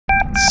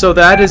So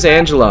that is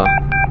Angela.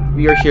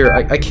 We are here.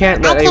 I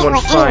can't let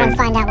anyone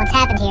find out what's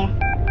happened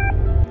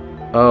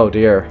here. Oh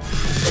dear.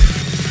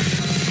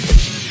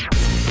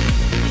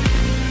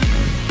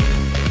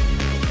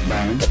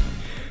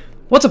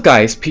 What's up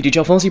guys,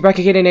 PghLFilms back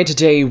again, and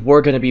today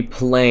we're gonna be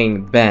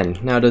playing Ben.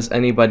 Now does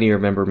anybody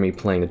remember me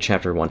playing the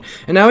chapter 1?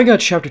 And now we got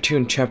chapter 2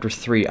 and chapter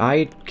 3.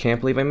 I can't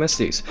believe I missed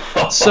these.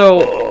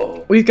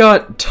 So, we've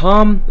got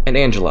Tom and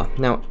Angela.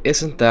 Now,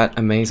 isn't that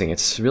amazing?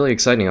 It's really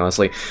exciting,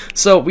 honestly.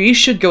 So, we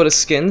should go to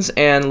skins,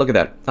 and look at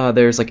that.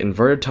 There's like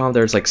inverted Tom,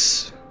 there's like...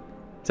 Is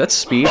that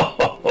speed?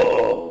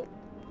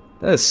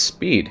 That is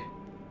speed.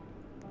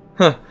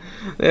 Huh.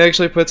 They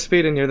actually put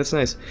speed in here, that's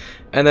nice.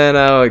 And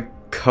then,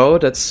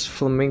 code? That's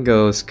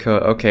Flamingo's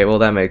code. Okay, well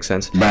that makes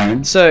sense.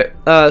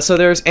 So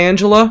there's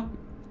Angela,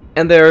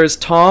 and there's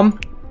Tom,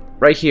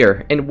 right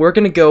here. And we're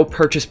gonna go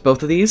purchase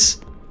both of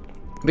these,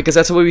 because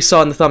that's what we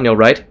saw in the thumbnail,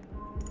 right?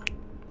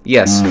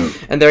 Yes.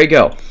 And there you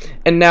go.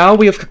 And now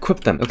we have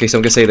equipped them. Okay, so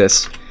I'm gonna say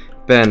this.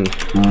 Ben,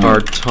 are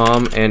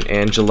Tom and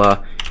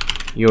Angela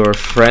your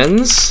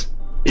friends?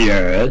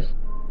 Yes.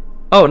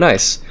 Oh,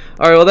 nice.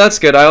 Alright, well that's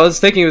good. I was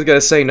thinking he was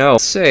gonna say no.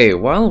 Say,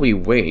 while we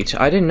wait,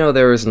 I didn't know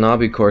there was an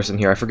obby course in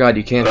here. I forgot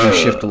you can't do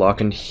shift lock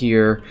in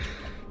here.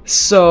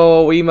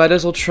 So, we might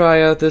as well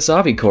try out this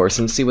obby course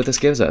and see what this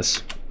gives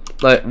us.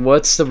 But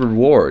what's the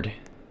reward,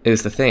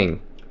 is the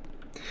thing.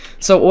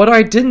 So, what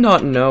I did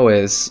not know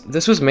is,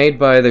 this was made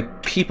by the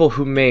people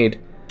who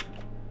made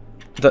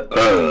the,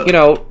 you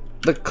know,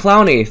 the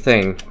Clowny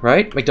thing,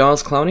 right?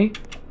 McDonald's Clowny?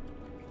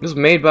 It was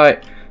made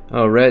by,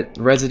 oh,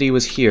 Residee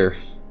was here.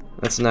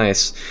 That's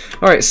nice.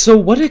 Alright, so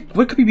what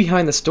could be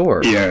behind this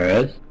door?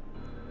 Yes.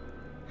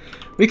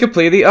 We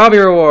complete the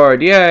obby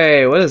reward!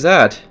 Yay! What is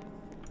that?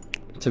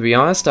 To be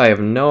honest, I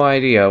have no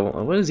idea.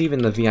 What is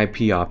even the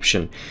VIP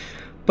option?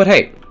 But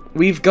hey,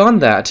 we've gone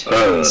that.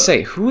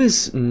 Say, who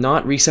is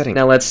not resetting?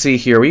 Now let's see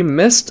here. We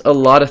missed a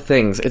lot of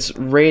things.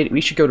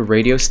 We should go to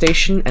radio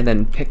station and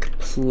then pick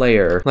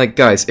player. Like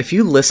guys, if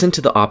you listen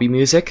to the obby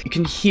music, you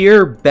can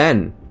hear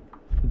Ben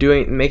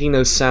making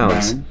those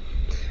sounds.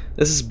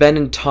 This is Ben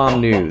and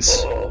Tom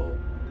News.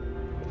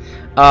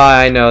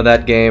 I know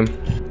that game.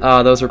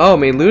 Those are... Oh,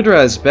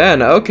 Meludra is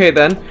Ben. Okay,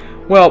 then.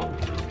 Well...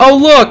 Oh,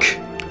 look!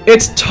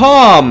 It's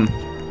Tom!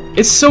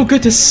 It's so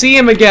good to see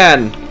him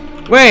again!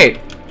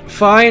 Wait.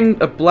 Find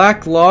a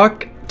black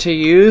lock to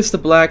use the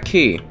black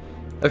key.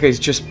 Okay,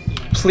 just...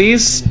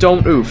 Please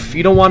don't oof.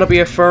 You don't want to be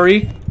a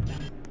furry?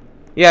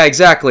 Yeah,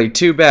 exactly.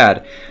 Too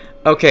bad.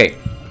 Okay.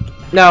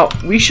 Now,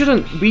 we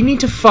need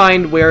to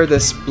find where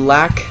this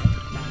black...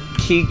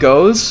 key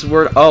goes.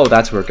 Oh,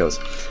 that's where it goes.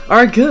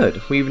 Alright,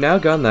 good. We've now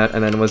gotten that,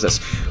 and then what's this?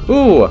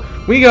 Ooh,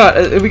 we got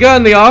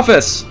in The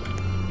Office.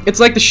 It's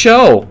like the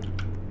show.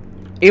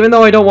 Even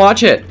though I don't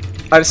watch it.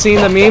 I've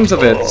seen the memes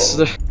of it.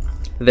 So,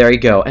 there you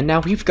go. And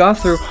now we've got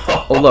through...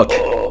 Oh, look.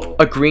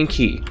 A green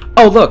key.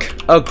 Oh, look.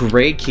 A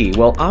gray key.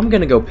 Well, I'm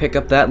gonna go pick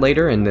up that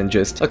later and then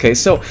just... Okay,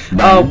 so,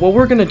 what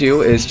we're gonna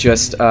do is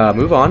just,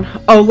 move on.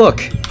 Oh,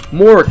 look.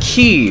 More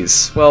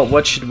keys. Well,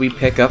 what should we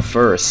pick up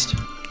first?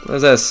 What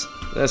is this?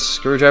 This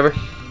screwdriver?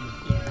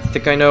 I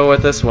think I know where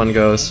this one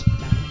goes.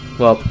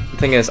 Well, the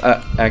thing is,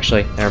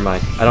 actually, never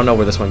mind. I don't know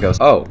where this one goes.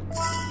 Oh.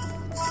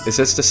 Is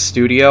this the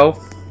studio?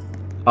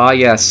 Ah,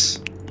 yes.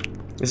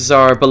 This is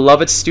our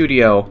beloved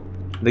studio.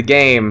 The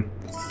game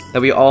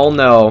that we all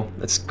know.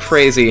 It's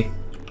crazy.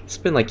 It's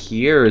been like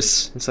years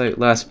since I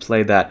last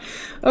played that.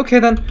 Okay,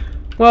 then.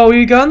 Well,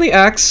 we got on the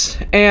X,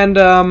 and,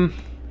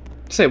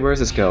 say, where does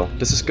this go?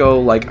 Does this go,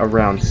 like,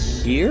 around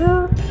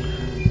here?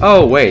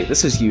 Oh, wait,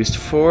 this is used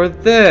for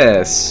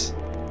this.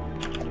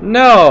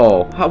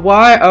 No.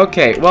 Why?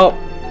 Okay, well,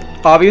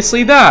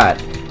 obviously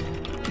that.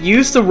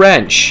 Use the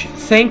wrench.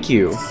 Thank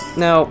you.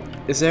 Now,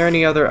 is there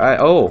any other...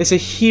 Oh, is it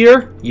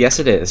here? Yes,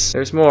 it is.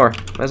 There's more.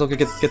 Might as well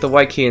get the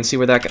white key and see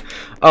where that goes.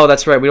 Oh,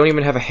 that's right, we don't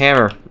even have a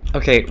hammer.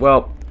 Okay,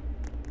 well...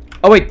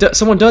 Oh, wait,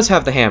 someone does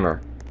have the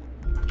hammer.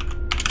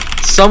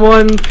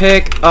 Someone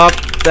pick up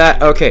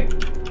that... Okay.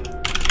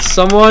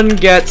 Someone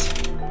get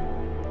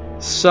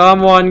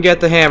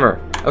the hammer.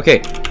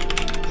 Okay,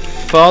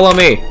 follow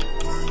me.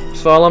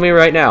 Follow me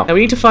right now. Now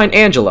we need to find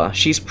Angela.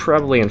 She's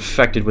probably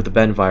infected with the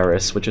Ben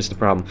virus, which is the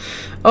problem.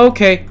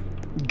 Okay,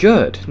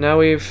 good. Now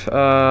we've,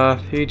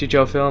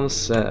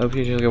 PghLFilms,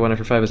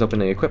 PghLFilms is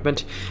opening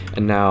equipment.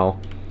 And now,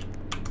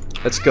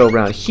 let's go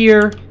around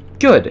here.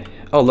 Good.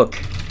 Oh, look.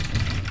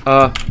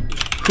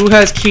 Who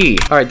has key?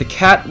 Alright, the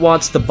cat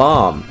wants the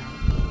bomb.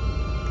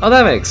 Oh,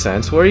 that makes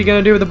sense. What are you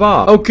gonna do with the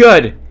bomb? Oh,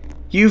 good.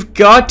 You've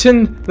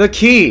gotten the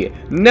key!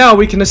 Now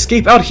we can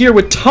escape out here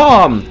with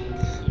Tom!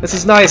 This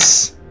is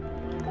nice.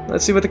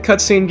 Let's see what the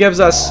cutscene gives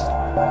us.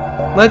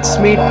 Let's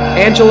meet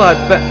Angela.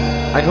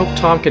 I hope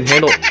Tom can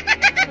handle...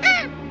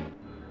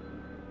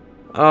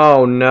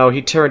 Oh no,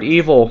 he turned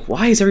evil.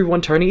 Why is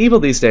everyone turning evil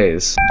these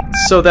days?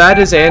 So that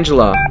is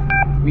Angela.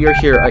 We are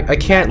here. I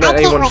can't let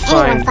anyone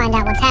find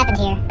out what's happened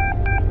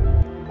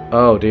here.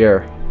 Oh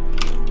dear.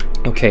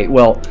 Okay,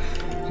 well,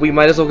 we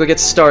might as well go get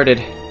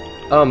started.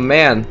 Oh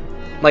man.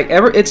 Like,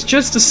 it's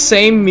just the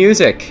same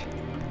music.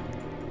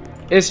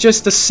 It's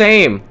just the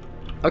same.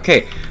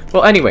 Okay,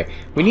 well anyway,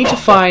 we need to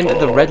find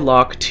the red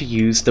lock to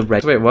use the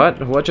red... Wait,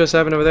 what? What just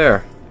happened over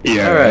there?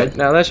 Yeah. Alright,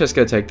 now let's just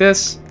go take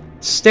this.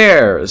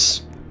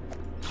 Stairs.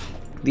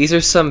 These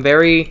are some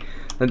very...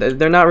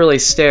 They're not really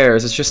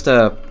stairs, it's just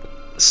a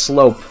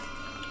slope.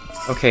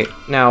 Okay,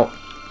 now,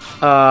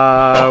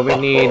 we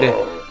need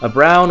a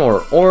brown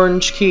or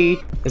orange key.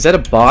 Is that a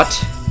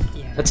bot?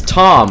 That's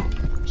Tom.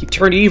 He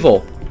turned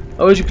evil.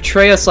 Why would you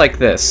betray us like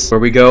this? Where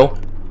we go?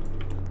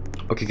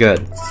 Okay,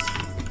 good.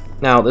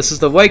 Now, this is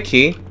the white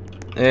key.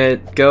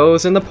 It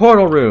goes in the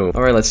portal room.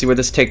 Alright, let's see where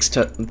this takes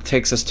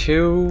us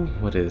to.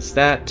 What is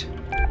that?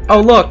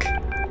 Oh, look!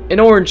 An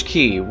orange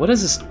key. What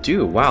does this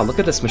do? Wow, look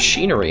at this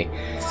machinery.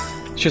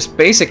 It's just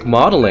basic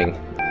modeling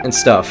and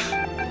stuff.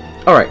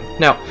 Alright,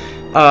 now,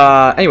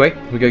 anyway,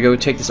 we gotta go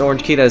take this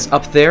orange key that is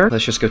up there.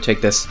 Let's just go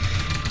take this.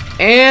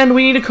 And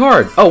we need a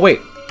card. Oh, wait.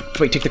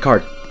 Wait, take the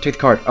card. Take the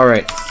card.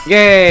 Alright.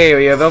 Yay!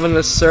 We have opened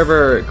a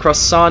server.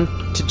 Croissant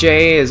to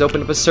J has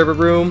opened up a server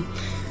room.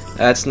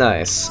 That's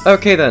nice.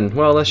 Okay then,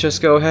 well let's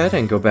just go ahead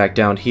and go back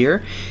down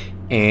here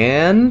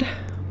and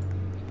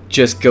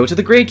just go to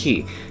the gray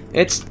key.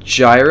 It's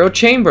Gyro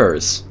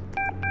Chambers.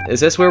 Is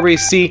this where we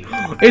see...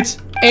 It's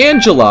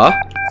Angela!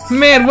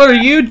 Man, what are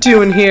you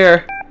doing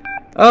here?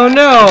 Oh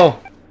no!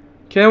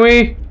 Can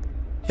we...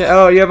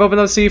 Oh, you have opened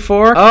up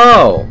C4?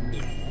 Oh!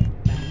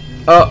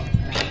 Oh.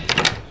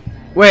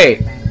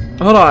 Wait.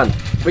 Hold on.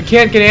 We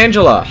can't get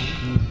Angela.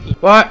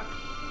 What?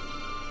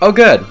 Oh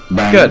good.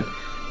 Good.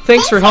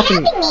 Thanks for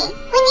helping me. We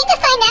need to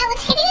find out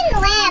what's hidden in the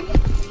lab.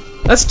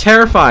 That's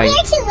terrifying.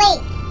 We're too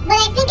late, but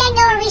I think I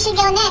know where we should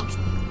go next.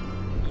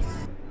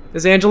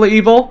 Is Angela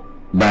evil?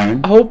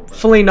 Bang.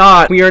 Hopefully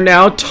not. We are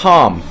now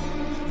Tom.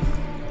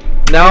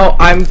 Now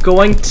I'm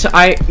going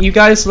to... You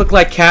guys look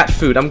like cat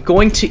food. I'm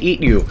going to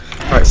eat you.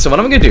 Alright, so what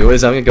I'm going to do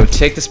is I'm going to go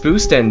take this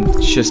boost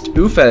and just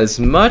oof as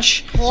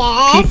much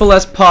people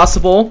as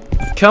possible.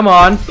 Come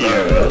on.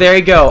 There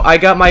you go. I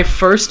got my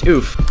first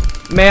oof.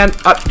 Man,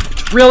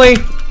 really?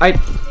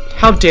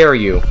 How dare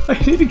you? I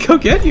need to go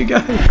get you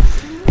guys.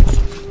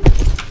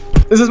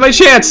 This is my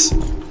chance.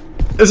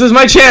 This is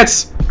my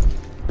chance.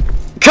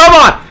 Come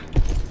on.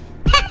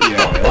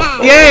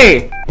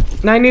 Yay.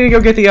 Now I need to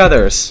go get the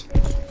others.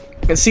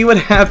 And see what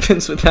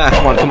happens with that.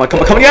 Come on, come on,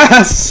 come on, come on.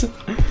 Yes.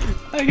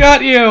 I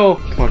got you.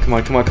 Come on, come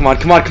on, come on, come on,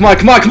 come on, come on,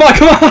 come on, come on,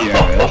 come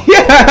on.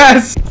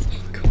 Yes.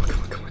 Come on,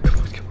 come on, come on, come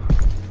on, come on.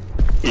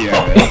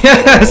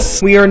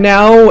 Yes. We are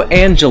now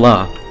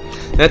Angela.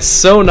 That's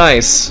so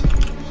nice.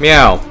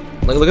 Meow.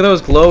 Look at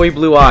those glowy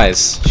blue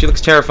eyes. She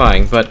looks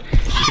terrifying, but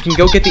we can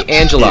go get the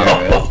Angela.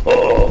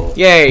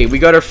 Yay, we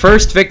got our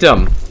first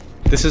victim.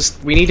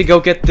 We need to go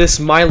get this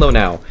Milo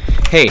now.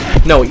 Hey,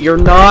 no, you're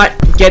not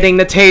getting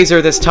the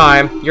taser this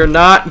time. You're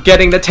not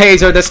getting the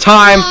taser this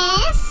time.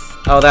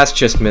 Oh, that's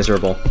just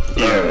miserable.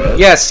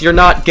 Yes, you're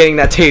not getting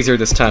that taser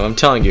this time, I'm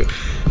telling you.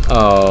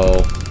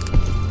 Oh.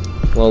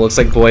 Well, it looks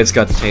like Void's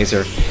got the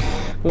taser.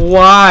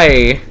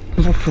 Why?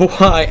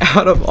 Why?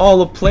 Out of all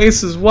the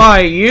places, why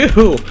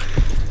you?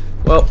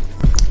 Well,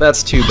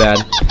 that's too bad.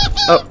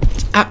 Oh,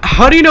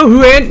 how do you know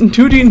who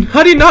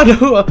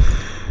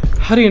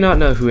how do you not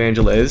know who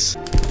Angela is?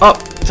 Oh,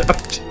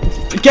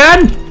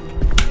 again?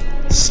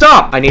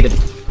 Stop! I need a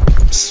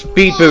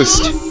speed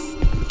boost.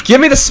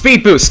 Give me the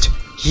speed boost.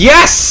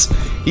 Yes!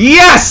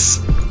 Yes!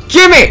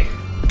 Give me!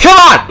 Come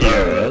on!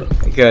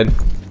 Good.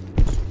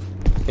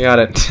 You got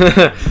it.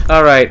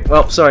 All right.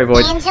 Well, sorry,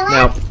 Void.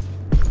 Now,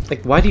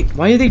 like, why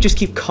do they just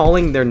keep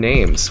calling their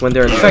names when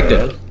they're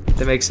infected?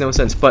 That makes no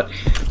sense. But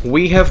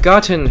we have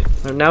gotten...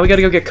 Now we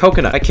gotta go get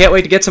coconut. I can't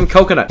wait to get some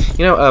coconut.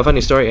 You know,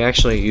 funny story. I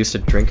actually used to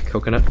drink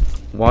coconut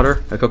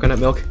water, coconut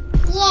milk,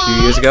 a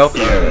few years ago.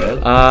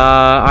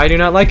 I do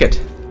not like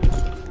it.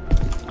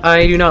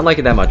 I do not like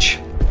it that much.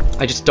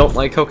 I just don't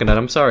like coconut.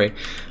 I'm sorry,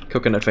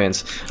 coconut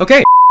fans.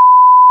 Okay.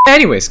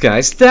 Anyways,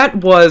 guys, that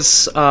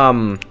was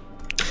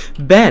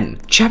Ben,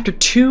 Chapter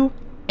 2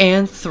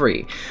 and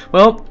 3.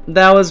 Well,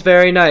 that was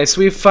very nice.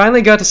 We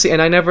finally got to see,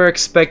 and I never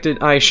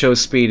expected I show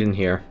speed in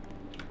here.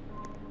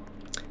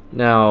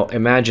 Now,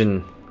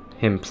 imagine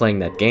him playing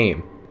that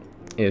game,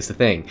 is the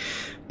thing.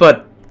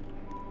 But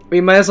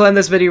we might as well end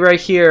this video right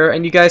here,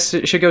 and you guys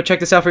should go check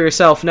this out for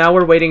yourself. Now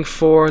we're waiting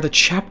for the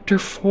Chapter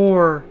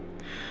 4.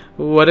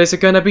 What is it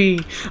gonna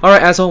be?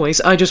 Alright, as always,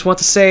 I just want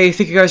to say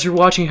thank you guys for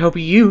watching. I hope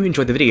you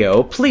enjoyed the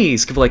video.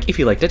 Please give a like if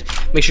you liked it.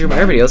 Make sure you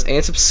like our videos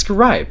and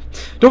subscribe.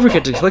 Don't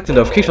forget to click the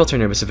notification bell to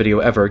never miss a video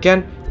ever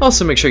again.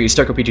 Also, make sure you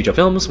start with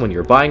PghLFilms when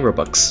you're buying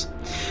Robux.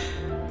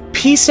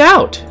 Peace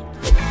out!